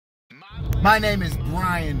My name is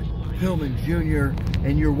Brian Pillman Jr.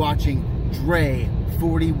 and you're watching Dre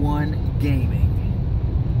 41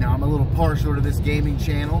 Gaming. Now I'm a little partial to this gaming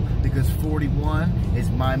channel because 41 is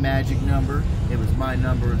my magic number. It was my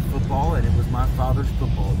number in football and it was my father's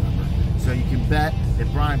football number. So you can bet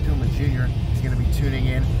that Brian Pillman Jr. is going to be tuning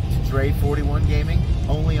in to Dre 41 Gaming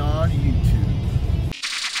only on YouTube.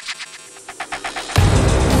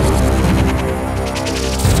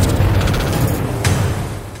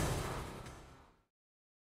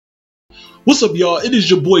 What's up, y'all? It is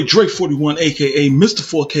your boy Dre41, aka Mr.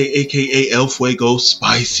 4K, aka El Fuego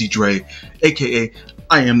Spicy Dre, aka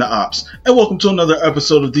I Am the Ops, and welcome to another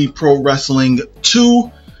episode of the Pro Wrestling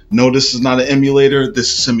 2. No, this is not an emulator, this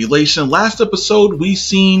is simulation. Last episode, we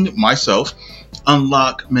seen myself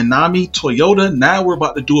unlock Manami Toyota. Now we're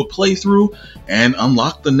about to do a playthrough and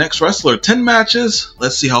unlock the next wrestler. 10 matches.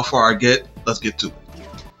 Let's see how far I get. Let's get to it.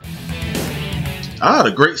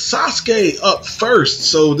 The great Sasuke up first,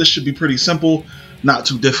 so this should be pretty simple, not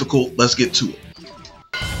too difficult. Let's get to it.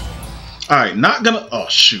 Alright, not gonna, oh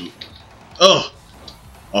shoot. Ugh,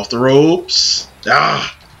 off the ropes.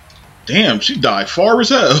 Damn, she died far as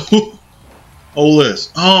hell. Oh,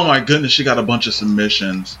 this. Oh my goodness, she got a bunch of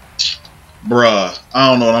submissions. Bruh,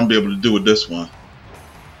 I don't know what I'm gonna be able to do with this one.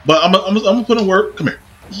 But I'm gonna put in work. Come here.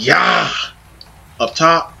 Yeah! Up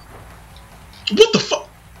top. What the fuck?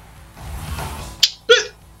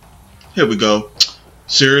 Here we go.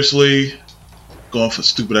 Seriously? Going for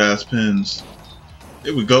stupid ass pins.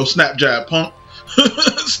 Here we go. Snap jab, punk.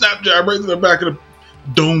 Snap jab right to the back of the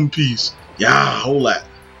dome piece. Yeah, hold that.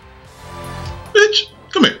 Bitch,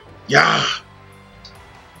 come here. Yeah.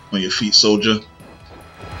 On your feet, soldier.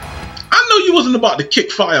 I know you wasn't about to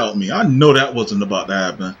kick fire at me. I know that wasn't about to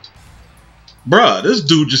happen. Bruh, this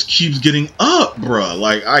dude just keeps getting up, bruh.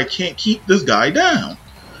 Like, I can't keep this guy down.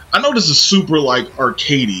 I know this is super, like,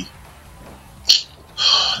 arcadey.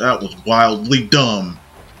 That was wildly dumb.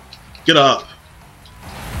 Get up.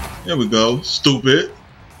 There we go. Stupid.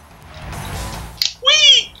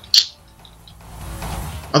 Whee!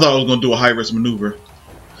 I thought I was going to do a high-risk maneuver.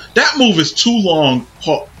 That move is too long.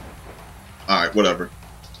 Alright, whatever.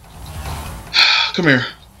 Come here.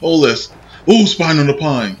 Hold this. Ooh, spine on the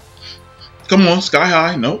pine. Come on, sky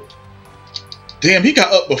high. Nope. Damn, he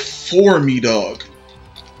got up before me, dog.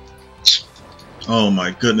 Oh my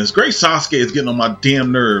goodness. Great Sasuke is getting on my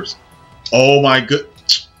damn nerves. Oh my good.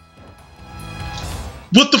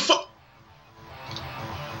 What the fuck?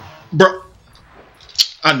 Bro.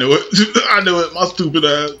 I knew it. I knew it. My stupid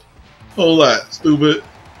ass. Hold that. Stupid.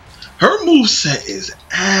 Her moveset is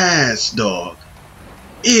ass, dog.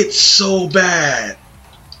 It's so bad.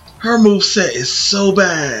 Her moveset is so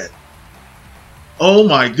bad. Oh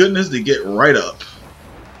my goodness. They get right up.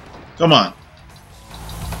 Come on.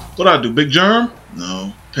 What I do? Big germ?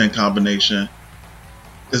 No. Pin combination.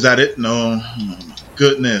 Is that it? No. Oh my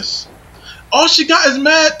goodness. All she got is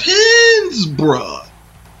mad pins, bruh.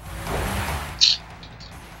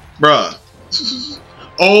 Bruh.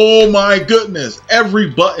 Oh my goodness. Every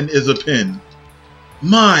button is a pin.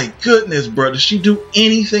 My goodness, bruh. Does she do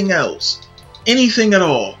anything else? Anything at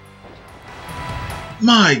all?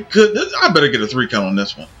 My goodness. I better get a 3 count on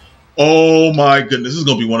this one. Oh my goodness, this is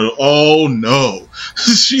going to be one of the... Oh no.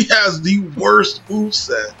 She has the worst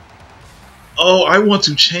moveset. Oh, I want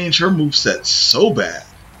to change her moveset so bad.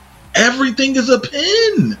 Everything is a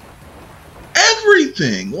pin.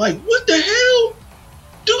 Everything. Like, what the hell?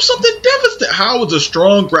 Do something devastating. How is a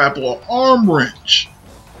strong grapple an arm wrench?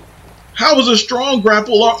 How is a strong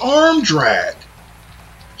grapple an arm drag?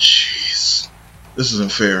 Jeez. This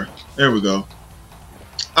isn't fair. There we go.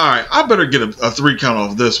 Alright, I better get a 3 count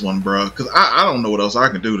off this one, bro. Because I don't know what else I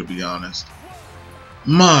can do, to be honest.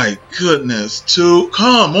 My goodness, 2.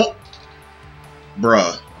 Come on.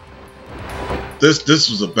 Bruh. This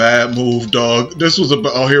was a bad move, dog. This was a...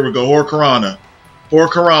 Oh, here we go. Hurricanrana.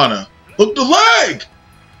 Hurricanrana. Look, the leg!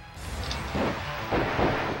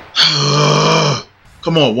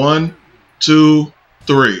 Come on. 1, 2,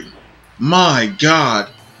 3. My God.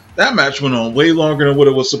 That match went on way longer than what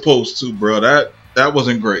it was supposed to, bro. That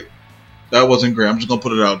wasn't great. That wasn't great. I'm just going to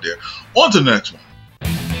put it out there. On to the next one.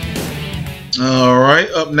 Alright,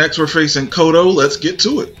 up next we're facing Kodo. Let's get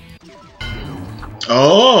to it.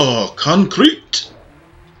 Oh, concrete.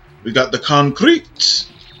 We got the concrete.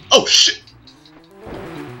 Oh, shit.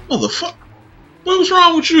 Motherfucker. What was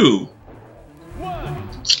wrong with you?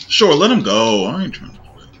 Sure, let him go. I ain't trying to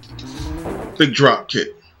quit. Big drop kick.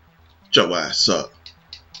 Get your ass up.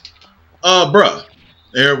 Bruh.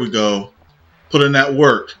 There we go. Put in that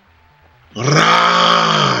work.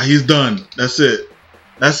 Rah! He's done. That's it.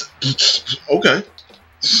 That's okay.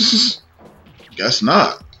 Guess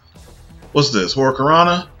not. What's this?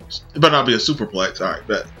 Hurricanrana? It better not be a superplex. All right,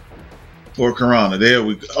 bet. Hurricanrana. There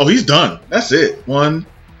we go. Oh, he's done. That's it. 1,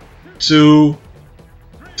 2,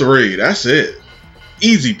 3. That's it.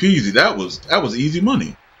 Easy peasy. That was easy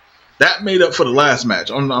money. That made up for the last match.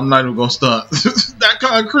 I'm not even gonna stunt. That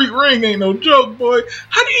concrete ring ain't no joke, boy.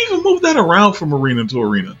 How do you even move that around from arena to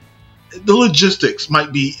arena? The logistics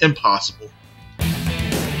might be impossible.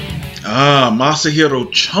 Masahiro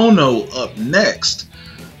Chono up next.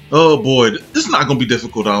 Oh boy, this is not gonna be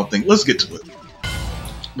difficult, I don't think. Let's get to it.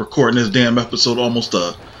 Recording this damn episode almost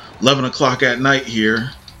 11 o'clock at night here.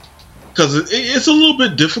 Because it's a little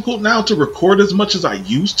bit difficult now to record as much as I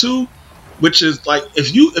used to. Which is like,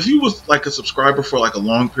 if you was like a subscriber for like a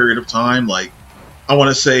long period of time, like I want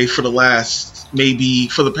to say for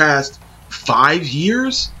the past 5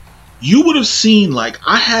 years, you would have seen like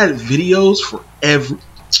I had videos for every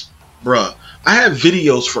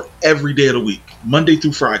day of the week, Monday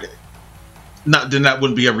through Friday. Then that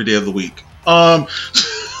wouldn't be every day of the week. I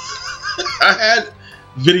had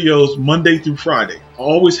videos Monday through Friday. I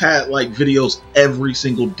always had like videos every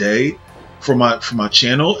single day for my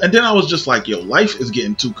channel, and then I was just like, yo, life is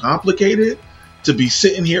getting too complicated to be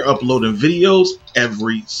sitting here uploading videos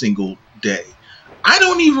every single day. I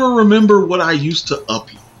don't even remember what I used to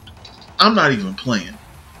upload. I'm not even playing.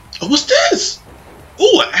 Oh, what's this?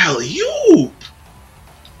 Ooh, an alley-oop.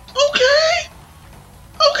 Okay,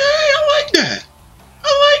 I like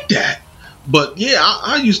that. But yeah,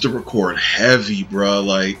 I used to record heavy, bro.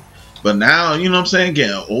 Like, but now, you know what I'm saying,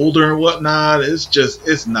 getting older and whatnot,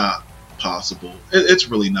 it's not possible. It's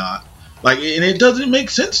really not. Like, and it doesn't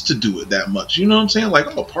make sense to do it that much. You know what I'm saying? Like,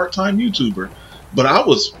 I'm a part-time YouTuber, but I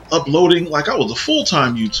was uploading like I was a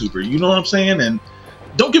full-time YouTuber. You know what I'm saying? And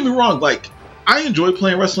don't get me wrong, like, I enjoy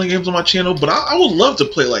playing wrestling games on my channel, but I would love to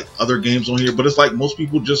play like other games on here. But it's like most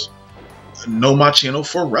people just know my channel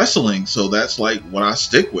for wrestling, so that's like what I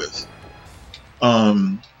stick with.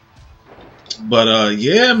 Yeah,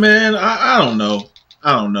 man, I don't know.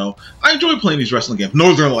 I enjoy playing these wrestling games.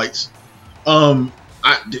 Northern Lights.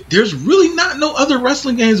 There's really not no other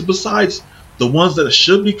wrestling games besides the ones that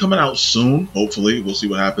should be coming out soon. Hopefully, we'll see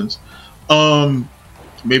what happens.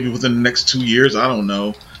 Maybe within the next 2 years. I don't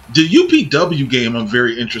know. The UPW game, I'm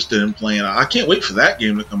very interested in playing. I can't wait for that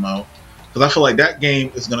game to come out because I feel like that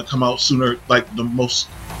game is going to come out sooner. Like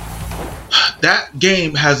that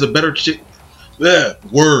game has a better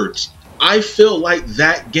words. I feel like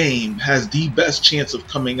that game has the best chance of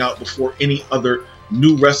coming out before any other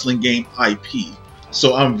new wrestling game IP.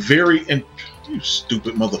 So I'm very you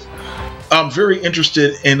stupid motherfucker. I'm very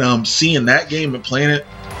interested in seeing that game and playing it.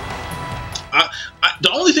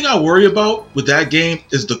 The only thing I worry about with that game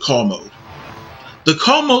is the call mode. The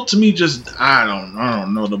call mode to me just I don't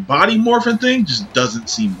know. The body morphing thing just doesn't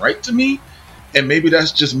seem right to me. And maybe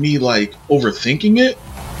that's just me like overthinking it.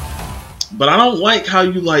 But I don't like how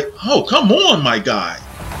you like, oh, come on, my guy.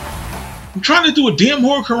 I'm trying to do a damn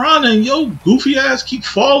Hurricanrana and yo, goofy ass keep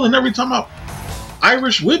falling every time I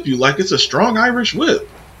Irish whip you like it's a strong Irish whip.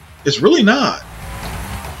 It's really not.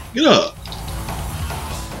 Get up.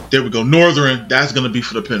 There we go. Northern. That's going to be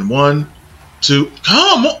for the pin. 1, 2.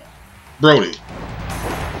 Come on. Brody.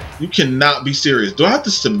 You cannot be serious. Do I have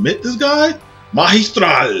to submit this guy?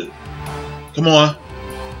 Magistral. Come on.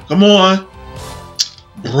 Come on.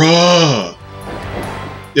 Bruh.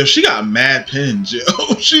 Yo, she got mad pins, yo.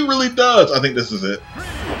 She really does. I think this is it.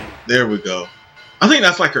 There we go. I think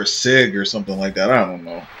that's like her SIG or something like that. I don't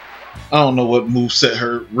know. I don't know what moveset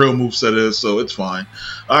her real moveset is, so it's fine.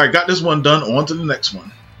 Alright, got this one done. On to the next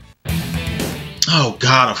one. Oh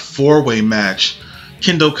god, a 4-way match.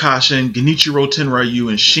 Kendo Kashin, Genichiro Tenryu,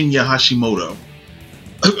 and Shinya Hashimoto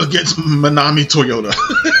against Manami Toyota.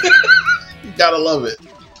 You gotta love it.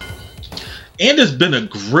 And it's been a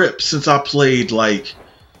grip since I played like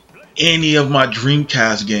any of my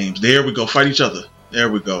Dreamcast games. There we go. Fight each other.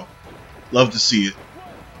 There we go. Love to see it.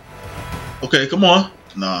 Okay, come on.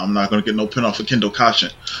 Nah, I'm not gonna get no pin off of Kendo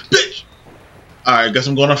Kashin. Bitch! Alright, guess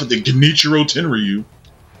I'm going off of the Genichiro Tenryu.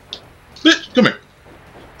 Bitch, come here.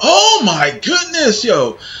 Oh my goodness,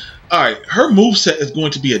 yo. Alright, her moveset is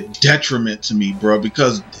going to be a detriment to me, bro,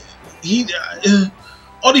 because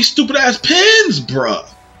all these stupid ass pins, bro.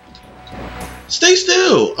 Stay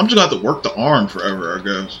still. I'm just gonna have to work the arm forever, I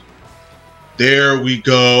guess. There we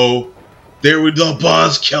go. There we go,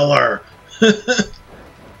 Buzz Killer.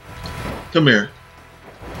 Come here.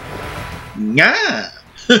 Nah.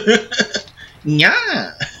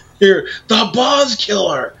 Nah. Here, the Buzz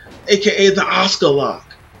Killer, aka the Oscar Lock.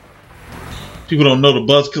 People don't know the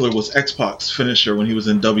Buzz Killer was X-Pac's finisher when he was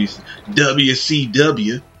in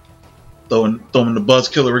WCW. Throwing the Buzz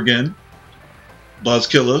Killer again. Buzz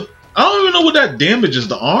Killer. I don't even know what that damages.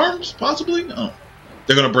 The arms, possibly? Oh.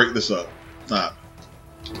 They're gonna break this up. Nah.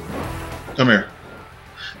 Come here.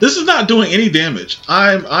 This is not doing any damage.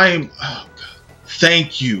 I'm oh God.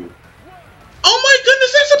 Thank you. Oh my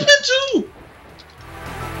goodness, that's a pin too!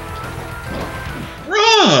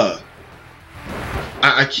 Bruh!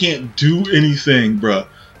 I can't do anything, bruh.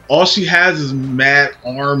 All she has is mad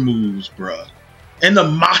arm moves, bruh. And the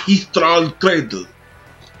Magistral Cradle.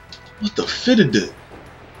 What the fit it did?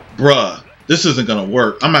 Bruh, this isn't gonna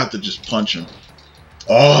work. I'm gonna have to just punch him.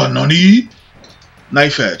 Oh, Nani?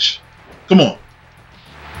 Knife edge. Come on.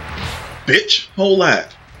 Bitch, hold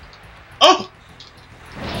that. Oh!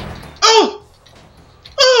 Oh!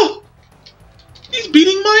 Oh! He's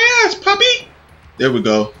beating my ass, puppy! There we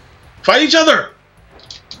go. Fight each other!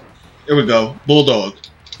 There we go. Bulldog.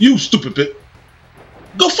 You stupid bit.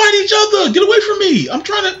 Go fight each other! Get away from me! I'm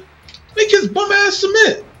trying to make his bum ass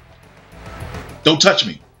submit. Don't touch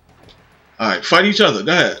me. Alright, fight each other.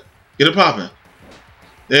 Go ahead. Get it popping.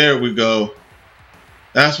 There we go.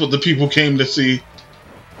 That's what the people came to see.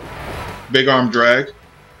 Big arm drag.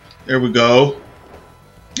 There we go.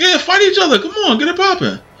 Yeah, fight each other. Come on, get it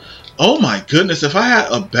popping. Oh my goodness, if I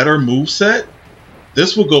had a better moveset,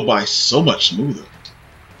 this would go by so much smoother.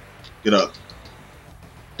 Get up.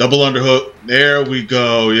 Double underhook. There we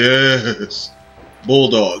go. Yes.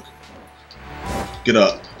 Bulldog. Get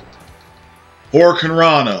up.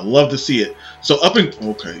 Hurricanrana. Love to see it. So up and...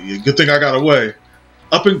 Okay, yeah, good thing I got away.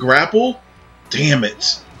 Up and grapple? Damn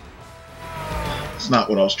it. That's not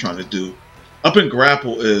what I was trying to do. Up and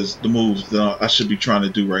grapple is the moves that I should be trying to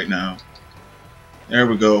do right now. There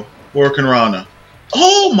we go. Hurricanrana.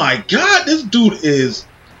 Oh my god, this dude is...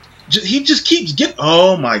 He just keeps getting...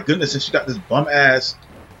 Oh my goodness, and she got this bum ass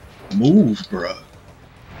move, bruh.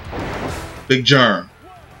 Big germ.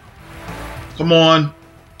 Come on.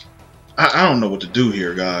 I don't know what to do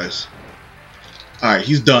here, guys. Alright,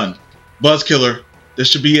 he's done. Buzz killer. This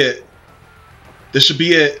should be it. This should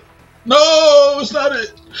be it. No, it's not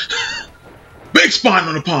it. Big spine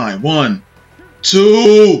on the pine. 1,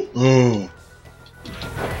 2. Oh.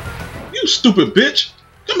 You stupid bitch.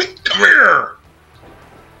 Come here.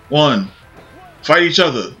 1. Fight each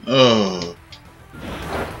other. Oh.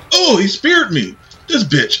 Oh, he speared me. This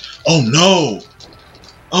bitch. Oh no.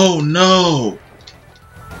 Oh no.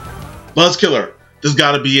 Buzz killer. This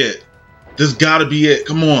gotta be it. This gotta be it.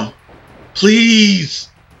 Come on. Please.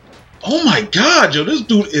 Oh my god, yo. This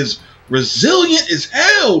dude is resilient as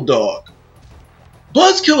hell, dog.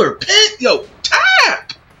 Buzz killer. Pin. Yo.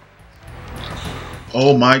 Tap.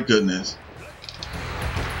 Oh my goodness.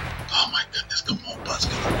 Oh my goodness. Come on, Buzz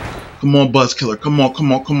killer. Come on, Buzz killer. Come on,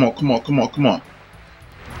 come on, come on, come on, come on, come on.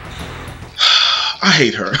 I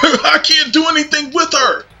hate her. I can't do anything with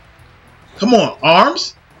her. Come on,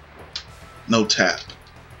 arms. No tap.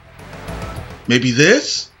 Maybe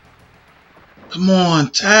this? Come on,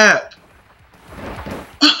 tap.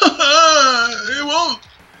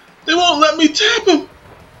 They won't let me tap him.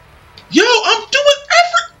 Yo, I'm doing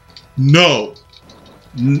effort. No.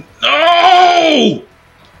 No.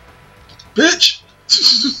 Bitch.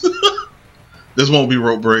 This won't be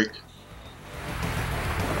rope break.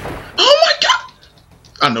 Oh my god.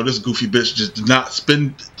 I know this goofy bitch just did not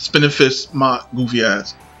spin a fist my goofy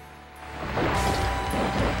ass.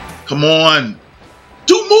 Come on.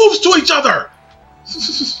 Do moves to each other.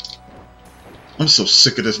 I'm so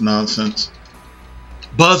sick of this nonsense.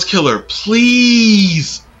 Buzz killer,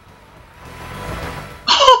 please.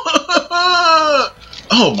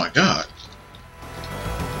 Oh my god.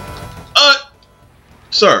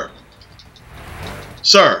 Sir.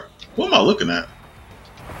 Sir, what am I looking at?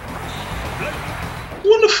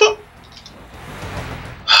 What the fuck?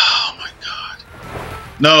 Oh my god.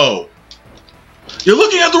 No. You're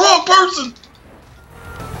looking at the wrong person.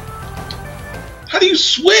 How do you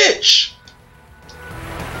switch?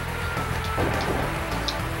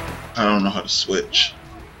 I don't know how to switch.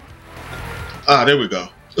 Ah, there we go.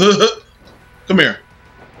 Come here.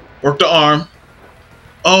 Work the arm.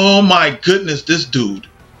 Oh my goodness, this dude.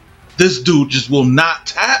 This dude just will not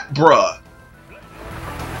tap, bruh.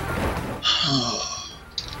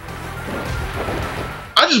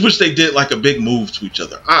 I just wish they did like a big move to each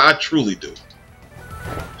other. I truly do.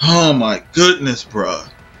 Oh my goodness, bruh.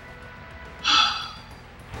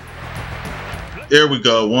 There we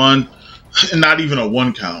go. 1. And not even a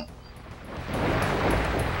 1 count.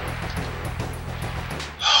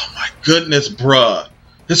 Oh my goodness, bruh.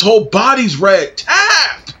 His whole body's red.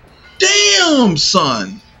 Tap! Damn,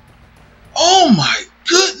 son. Oh my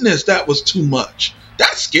goodness, that was too much.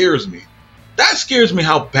 That scares me. That scares me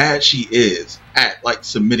how bad she is at like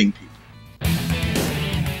submitting people.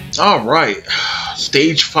 All right,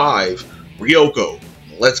 stage 5, Ryoko.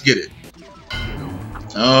 Let's get it.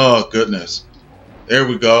 Oh goodness, there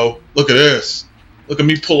we go. Look at this. Look at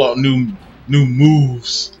me pull out new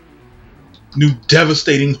moves, new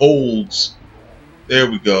devastating holds.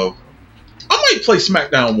 There we go. I might play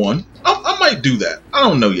SmackDown 1. I might do that. I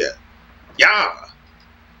don't know yet. Yeah.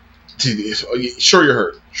 Sure you're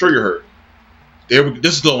hurt. Sure you're hurt. There we go.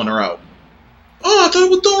 This is throwing her out. Oh, I thought it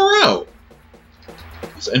would throw her out.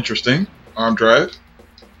 That's interesting. Arm drag.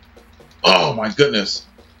 Oh my goodness.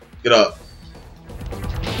 Get up.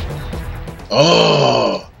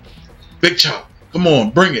 Oh. Big chop. Come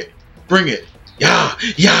on. Bring it. Bring it. Yeah.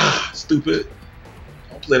 Yeah. Stupid.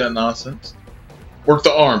 Don't play that nonsense. Work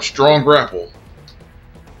the arm. Strong grapple.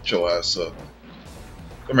 Get your ass up.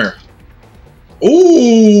 Come here.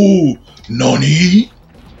 Ooh. Nani?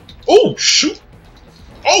 Oh, shoot.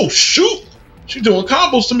 Oh, shoot. She's doing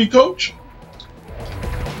combos to me, coach.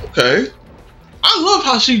 Okay. I love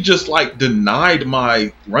how she just, like, denied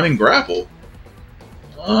my running grapple.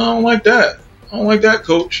 I don't like that. I don't like that,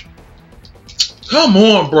 coach. Come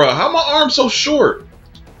on, bruh. How my arm so short?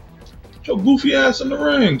 Get your goofy ass in the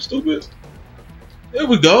ring, stupid. There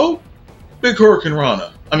we go. Big Hurricane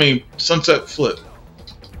Rana. I mean, Sunset Flip.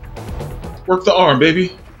 Work the arm,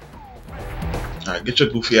 baby. Alright, get your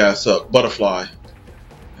goofy ass up. Butterfly.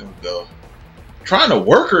 There we go. Trying to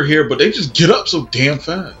work her here, but they just get up so damn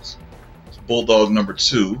fast. It's Bulldog number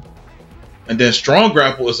 2. And then Strong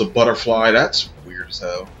Grapple is a butterfly. That's weird as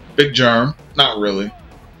hell. Big Germ. Not really.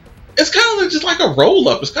 It's kind of just like a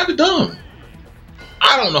roll-up. It's kind of dumb.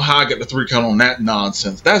 I don't know how I get the 3 count on that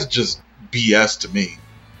nonsense. That's just BS to me.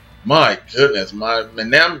 My goodness. My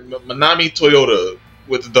Manami Toyota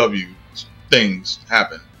with the W things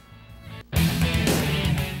happen.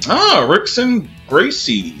 Ah, Rickson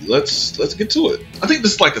Gracie. Let's get to it. I think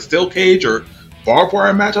this is like a steel cage or barbed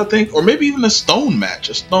wire match, I think. Or maybe even a stone match.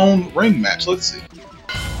 A stone ring match. Let's see.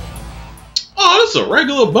 Oh, this is a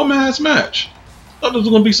regular bum-ass match. Thought this was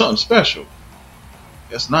going to be something special.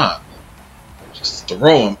 Guess not. Just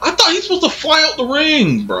throw him. I thought he's supposed to fly out the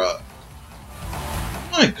ring, bruh.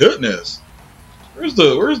 My goodness. Where's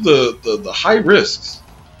the high risks?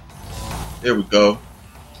 There we go.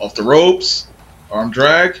 Off the ropes. Arm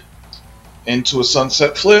drag. Into a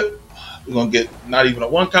sunset flip. We're going to get not even a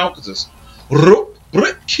 1 count because it's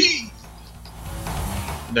Ricky.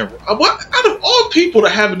 Never. What out of all people to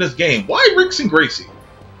have in this game, why Rickson Gracie?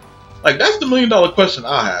 Like, that's the $1 million question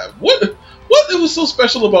I have. What it was so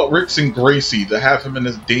special about Rickson Gracie to have him in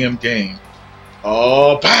this damn game?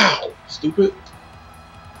 Oh, pow! Stupid.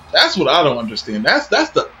 That's what I don't understand. That's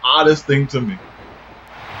the oddest thing to me.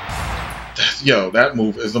 Yo, that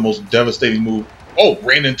move is the most devastating move. Oh,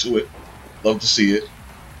 ran into it. Love to see it.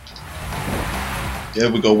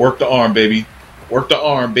 There we go. Work the arm, baby. Work the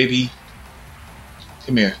arm, baby.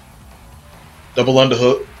 Come here. Double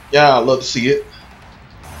underhook. Yeah, I love to see it.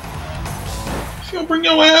 If you don't bring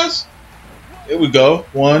your ass. There we go.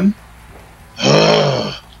 1.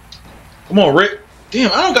 Come on, Rick.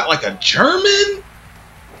 Damn, I don't got like a German.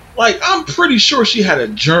 Like, I'm pretty sure she had a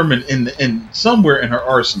German in somewhere in her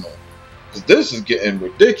arsenal. Because this is getting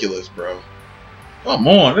ridiculous, bro. Come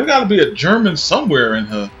on. There got to be a German somewhere in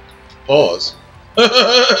her. Pause.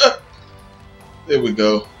 There we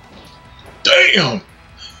go. Damn.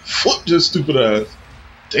 Flip just stupid ass.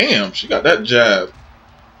 Damn, she got that jab.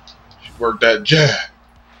 She worked that jab.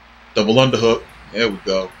 Double underhook. There we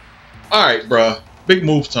go. Alright, bruh. Big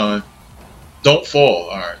move time. Don't fall.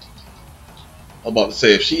 Alright. I'm about to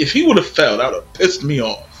say, if he would have fell, that would have pissed me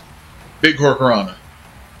off. Big Hurricanrana.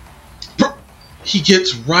 He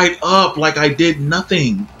gets right up like I did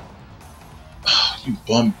nothing. Oh, you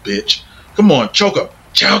bum bitch. Come on, choke him.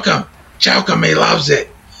 Choke him. Choke him. He loves it.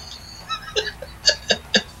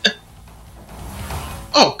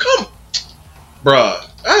 Oh, come. Bruh,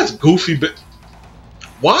 that's goofy.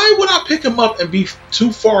 Why would I pick him up and be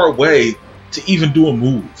too far away to even do a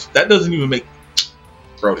move? That doesn't even make...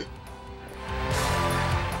 Brody.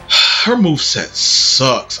 Her moveset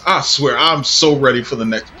sucks. I swear, I'm so ready for the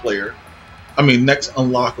next player. I mean, next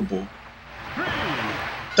unlockable.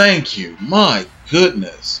 Thank you. My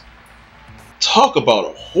goodness. Talk about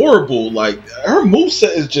a horrible, like, her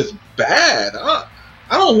moveset is just bad. I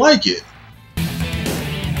don't like it.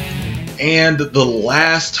 And the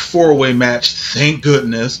last 4-way match, thank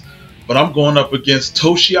goodness. But I'm going up against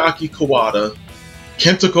Toshiaki Kawada,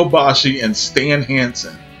 Kenta Kobashi, and Stan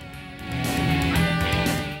Hansen.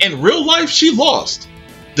 In real life, she lost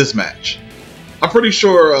this match. I'm pretty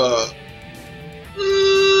sure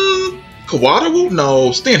Kawada will?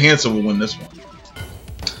 No, Stan Hansen will win this one.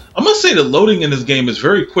 I must say the loading in this game is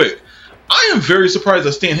very quick. I am very surprised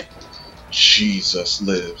that Jesus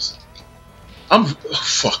lives. I'm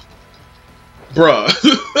fuck, bruh.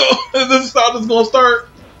 This is how this is gonna start.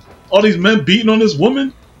 All these men beating on this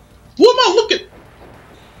woman. Who am I looking?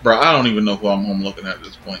 Bruh, I don't even know who I'm looking at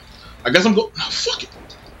this point. I guess I'm going. No, fuck it.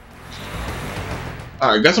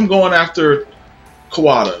 All right, guess I'm going after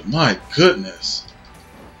Kawada. My goodness.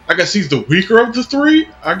 I guess he's the weaker of the three.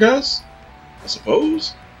 I guess. I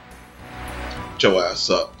suppose. Get your ass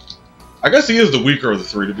up. I guess he is the weaker of the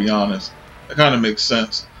three, to be honest. That kind of makes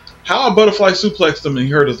sense. How I butterfly suplexed him and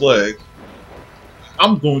he hurt his leg.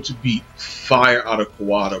 I'm going to beat fire out of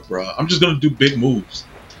Kawada, bruh. I'm just gonna do big moves.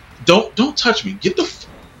 Don't touch me. Get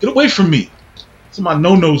away from me. It's my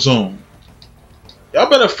no-no zone. Y'all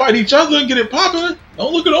better fight each other and get it popping.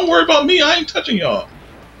 Don't worry about me. I ain't touching y'all.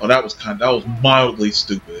 Oh, that was mildly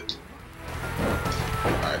stupid.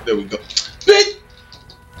 Alright, there we go. Bitch!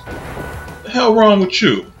 What the hell wrong with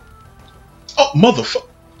you? Oh, motherfucker.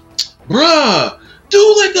 Bruh!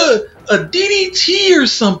 Do like a DDT or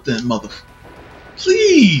something, motherfucker.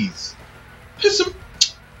 Please. Piss him.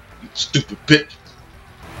 You stupid bitch.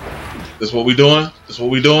 This what we doing? This what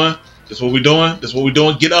we doing? This what we doing? This what we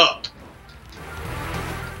doing? Get up.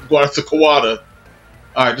 Go after Kawada.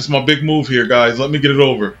 Alright, this is my big move here, guys. Let me get it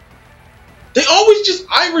over. They always just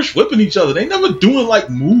Irish whipping each other. They never doing like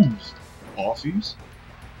moves. Aussies.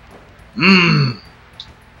 Come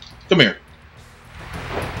here.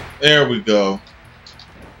 There we go.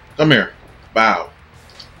 Come here. Bow.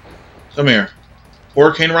 Come here.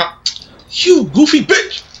 Hurricane Rock. You goofy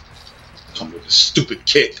bitch. Come with a stupid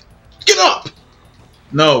kick. Get up.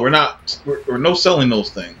 No, we're not. We're no selling those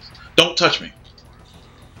things. Don't touch me.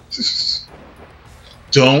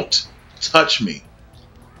 Don't touch me.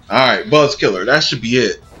 Alright, Buzz Killer. That should be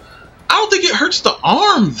it. I don't think it hurts the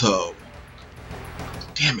arm, though.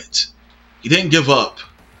 Damn it. He didn't give up.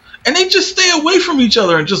 And they just stay away from each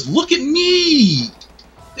other and just look at me.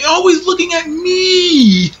 They're always looking at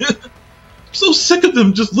me. I'm so sick of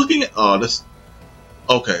them just looking at... Oh, this...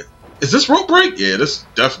 Okay. Is this rope break? Yeah, this is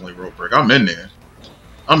definitely rope break. I'm in there.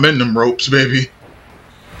 I'm in them ropes, baby.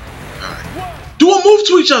 Alright. Do a move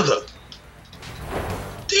to each other.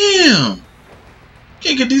 Damn.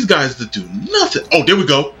 Can't get these guys to do nothing. Oh, there we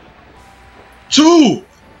go. Two.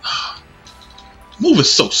 Move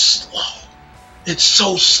is so slow. It's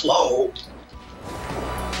so slow.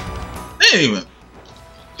 They ain't even.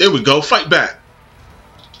 There we go. Fight back.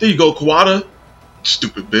 There you go, Kawada.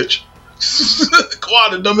 Stupid bitch.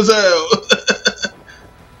 Kawada, dumb as hell.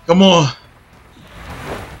 Come on.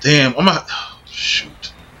 Damn, I'm not. Oh,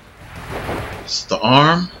 shoot. It's the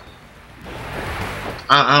arm.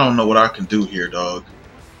 I don't know what I can do here, dog.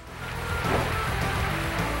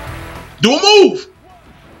 Do a move.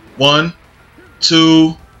 1,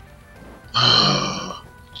 2.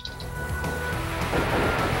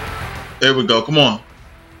 There we go. Come on.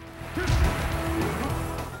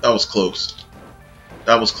 That was close.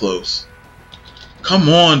 That was close. Come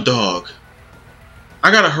on, dog.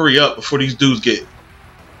 I gotta hurry up before these dudes get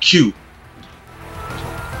cute.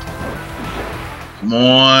 Come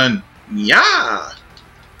on. Yeah.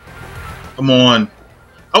 Come on.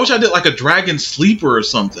 I wish I did like a dragon sleeper or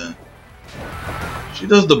something. She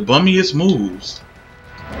does the bummiest moves.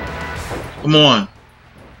 Come on.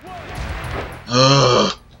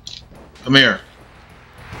 Come here.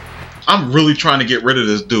 I'm really trying to get rid of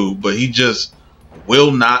this dude, but he just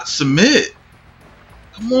will not submit.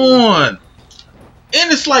 Come on.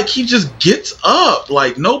 And it's like he just gets up.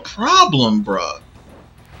 Like, no problem, bruh.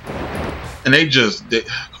 And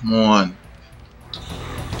come on.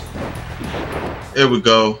 There we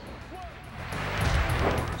go.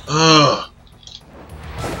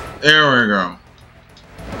 There we go.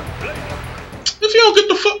 If you don't get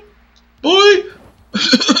the fuck, boy, you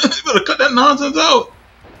better cut that nonsense out.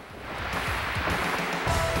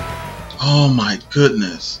 Oh my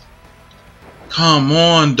goodness. Come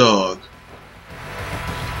on, dog.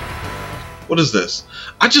 What is this?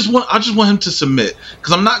 I just want him to submit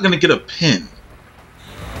because I'm not gonna get a pin.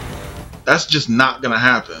 That's just not gonna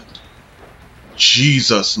happen.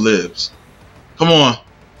 Jesus lives. Come on.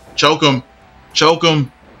 Choke him. Choke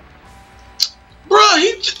him. Bruh,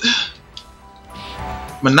 he just...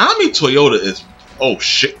 Manami Toyota is... Oh,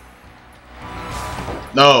 shit.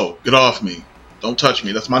 No, get off me. Don't touch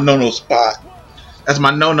me. That's my no-no spot. That's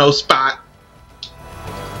my no-no spot.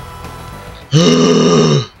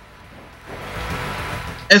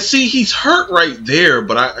 And see, he's hurt right there,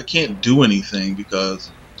 but I can't do anything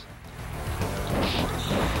because...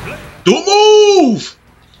 Do a move!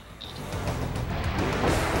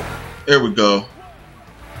 There we go.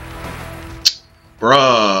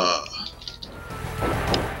 Bruh.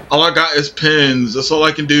 All I got is pins. That's all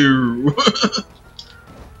I can do.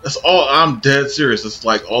 That's all. I'm dead serious. It's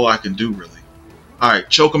like all I can do, really. All right,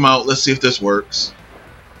 choke him out. Let's see if this works.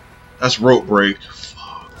 That's rope break.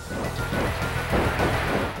 Fuck.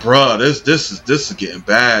 Bruh, this is getting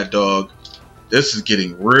bad, dog. This is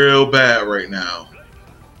getting real bad right now.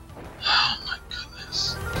 Oh my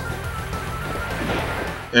goodness.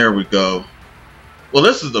 There we go. Well,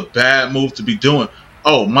 this is a bad move to be doing.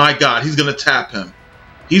 Oh my God, he's gonna tap him.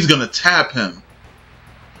 He's gonna tap him.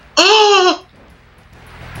 Oh!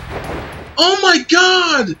 Oh my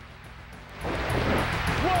God!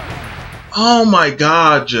 Oh my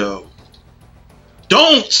God, Joe.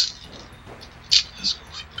 Don't! This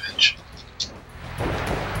goofy bitch.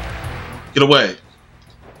 Get away.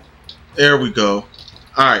 There we go.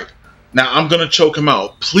 Alright. Now I'm gonna choke him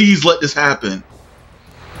out. Please let this happen.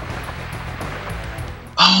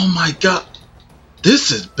 Oh my God.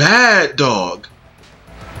 This is bad, dog.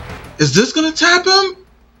 Is this gonna tap him?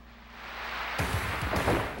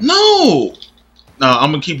 No! No,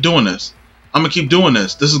 I'm gonna keep doing this. I'm gonna keep doing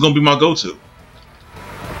this. This is gonna be my go-to.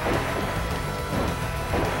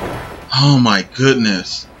 Oh my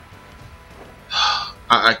goodness.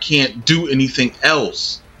 I can't do anything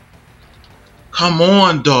else. Come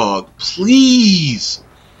on, dog. Please.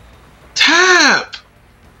 Tap.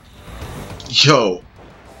 Yo.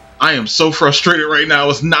 I am so frustrated right now.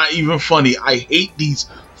 It's not even funny. I hate these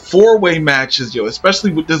four-way matches, yo.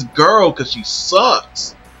 Especially with this girl, because she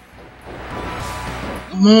sucks.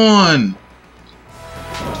 Come on.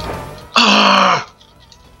 Ah.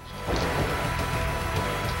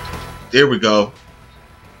 There we go.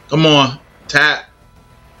 Come on. Tap.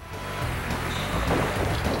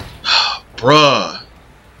 Bruh.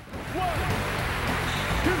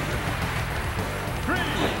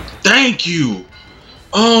 Thank you.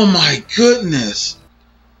 Oh my goodness.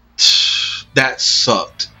 That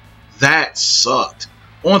sucked. That sucked.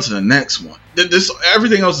 On to the next one.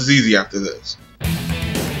 Everything else is easy after this.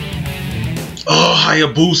 Oh,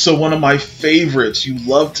 Hayabusa, one of my favorites. You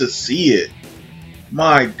love to see it.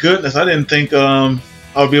 My goodness, I didn't think I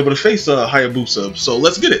would be able to face Hayabusa. So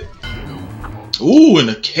let's get it. Ooh, in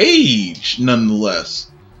a cage, nonetheless.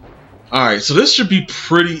 Alright, so this should be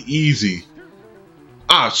pretty easy.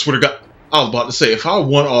 I swear to God, I was about to say, if I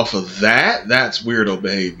won off of that, that's weirdo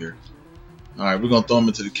behavior. Alright, we're going to throw him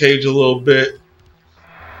into the cage a little bit.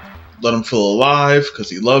 Let him feel alive, because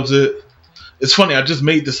he loves it. It's funny, I just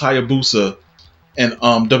made this Hayabusa in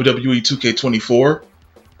WWE 2K24.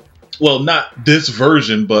 Well, not this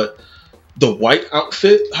version, but the white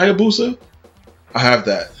outfit Hayabusa. I have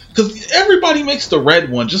that. Because everybody makes the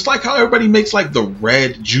red one, just like how everybody makes like the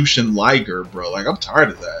red Jushin Liger, bro. Like, I'm tired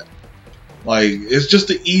of that. Like, it's just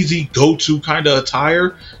the easy go-to kind of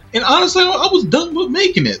attire. And honestly, I was done with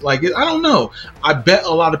making it. Like, I don't know. I bet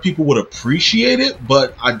a lot of people would appreciate it,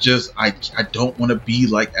 but I don't want to be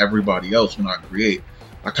like everybody else when I create.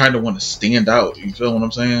 I kind of want to stand out. You feel what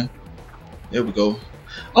I'm saying? There we go.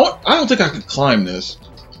 I don't think I can climb this.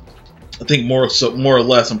 I think more or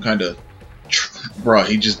less I'm kind of... Bruh,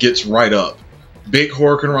 he just gets right up. Big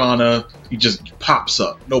Hurricanrana, he just pops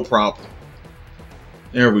up. No problem.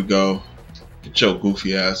 There we go. Get your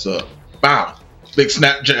goofy ass up. Bow. Big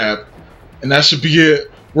snap jab. And that should be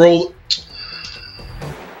it. Roll.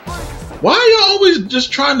 Why are y'all always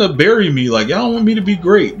just trying to bury me? Like, y'all want me to be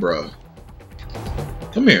great, bro.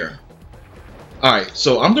 Come here. Alright,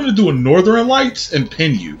 so I'm going to do a Northern Lights and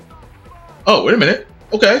pin you. Oh, wait a minute.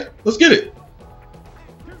 Okay, let's get it.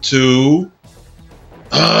 2.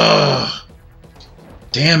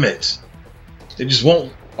 Damn it. They just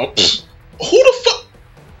won't. Oh, who the fuck?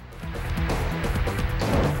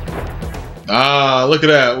 Ah, look at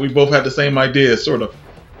that. We both had the same idea, sort of.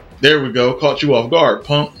 There we go. Caught you off guard,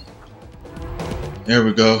 punk. There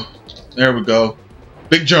we go. There we go.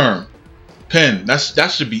 Big germ. Pin.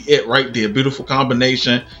 That should be it right there. Beautiful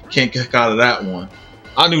combination. Can't kick out of that one.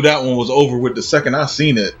 I knew that one was over with the second I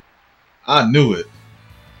seen it. I knew it.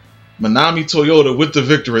 Manami Toyota with the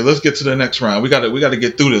victory. Let's get to the next round. We gotta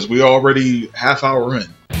get through this. We're already half hour in.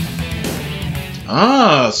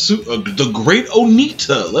 Ah, the Great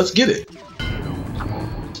Onita. Let's get it.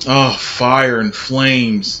 Oh, fire and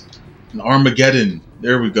flames and Armageddon.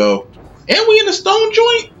 There we go. And we in the stone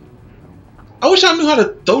joint. I wish I knew how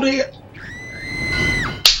to throw that.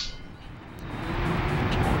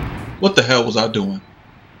 What the hell was I doing?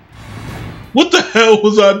 What the hell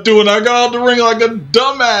was I doing? I got out the ring like a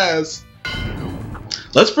dumbass.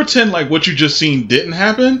 Let's pretend like what you just seen didn't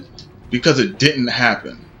happen, because it didn't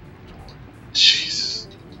happen. Jesus.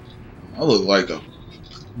 I look like a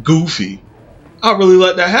goofy. I really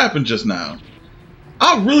let that happen just now.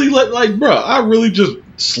 I really I really just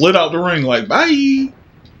slid out the ring like, bye.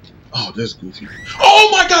 Oh, that's goofy. Oh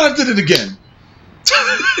my god, I did it again.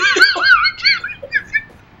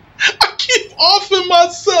 I keep offing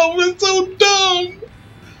myself. It's so dumb.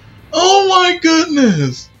 Oh my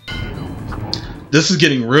goodness. This is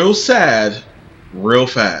getting real sad real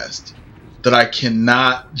fast. That I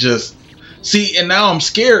cannot just see, and now I'm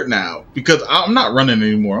scared now because I'm not running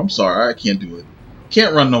anymore. I'm sorry, I can't do it.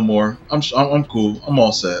 Can't run no more. I'm cool. I'm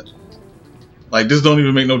all set. Like, this don't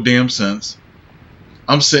even make no damn sense.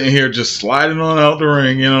 I'm sitting here just sliding on out the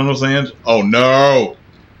ring. You know what I'm saying? Oh no!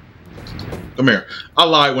 Come here. I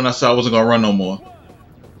lied when I said I wasn't gonna run no more.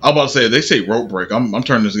 I was about to say, they say rope break. I'm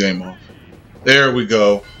turning this game off. There we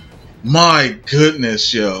go. My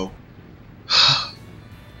goodness, yo.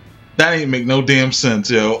 That ain't make no damn sense,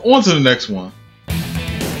 yo. On to the next one.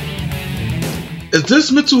 Is this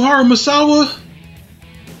Mitsuharu Misawa?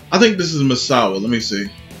 I think this is Misawa. Let me see.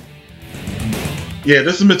 Yeah,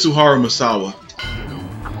 this is Mitsuharu Misawa.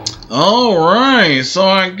 Alright, so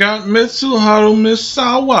I got Mitsuharu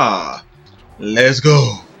Misawa. Let's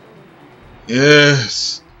go.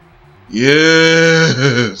 Yes.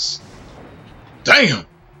 Yes. Damn.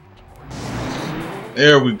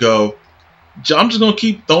 There we go. I'm just gonna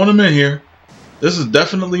keep throwing him in here. This is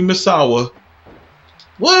definitely Misawa.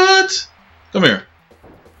 What? Come here.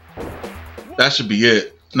 That should be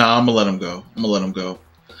it. Nah, I'm gonna let him go. I'm gonna let him go.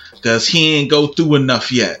 Cause he ain't go through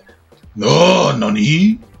enough yet. No,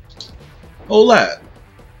 nani? Hold that.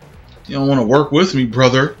 You don't wanna work with me,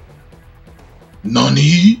 brother.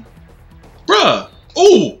 Nani? Bruh.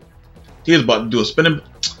 Ooh. He was about to do a spinning.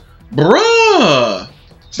 Bruh.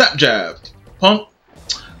 Snap jab. Pump.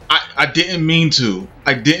 I didn't mean to.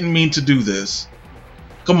 I didn't mean to do this.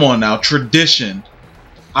 Come on now. Tradition.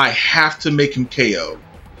 I have to make him KO.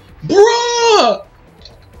 Bruh!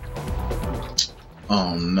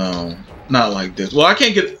 Oh no. Not like this. Well, I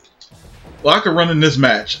can't get... Well, I can run in this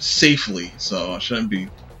match safely, so it shouldn't be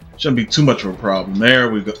too much of a problem. There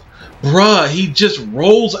we go. Bruh, he just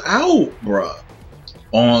rolls out, bruh.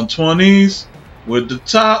 On 20s with the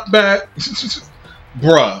top back.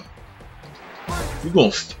 Bruh.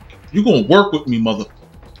 You gonna work with me, mother.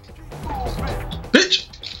 Bitch.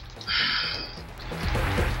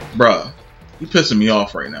 Bruh. You pissing me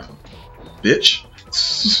off right now. Bitch.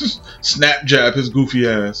 Snap jab his goofy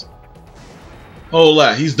ass. Hold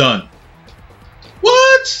that. He's done.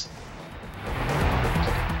 What?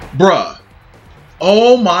 Bruh.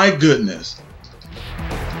 Oh my goodness.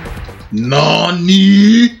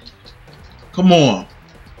 Nani? Come on.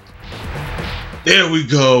 There we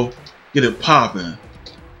go. Get it popping.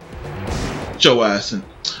 Get your ass in.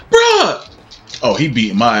 Bruh! Oh, he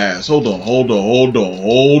beating my ass. Hold on, hold on, hold on,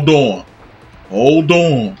 hold on. Hold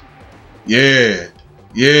on. Yeah.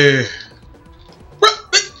 Yeah.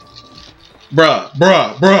 Bruh,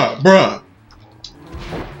 bruh, bruh, bruh.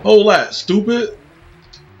 Hold that, stupid.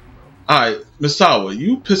 Alright, Misawa,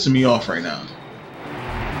 you pissing me off right now.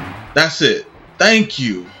 That's it. Thank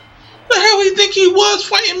you. The hell he think he was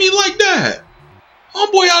fighting me like that?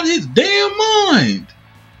 Homeboy out of his damn mind.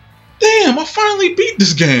 Damn, I finally beat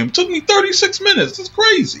this game. Took me 36 minutes. That's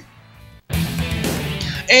crazy.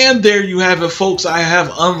 And there you have it, folks. I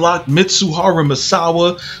have unlocked Mitsuharu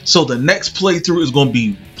Misawa. So the next playthrough is going to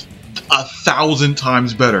be 1,000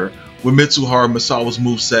 times better with Mitsuharu Misawa's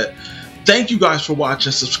moveset. Thank you guys for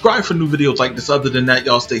watching. Subscribe for new videos like this. Other than that,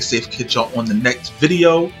 y'all stay safe. Catch y'all on the next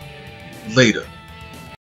video. Later.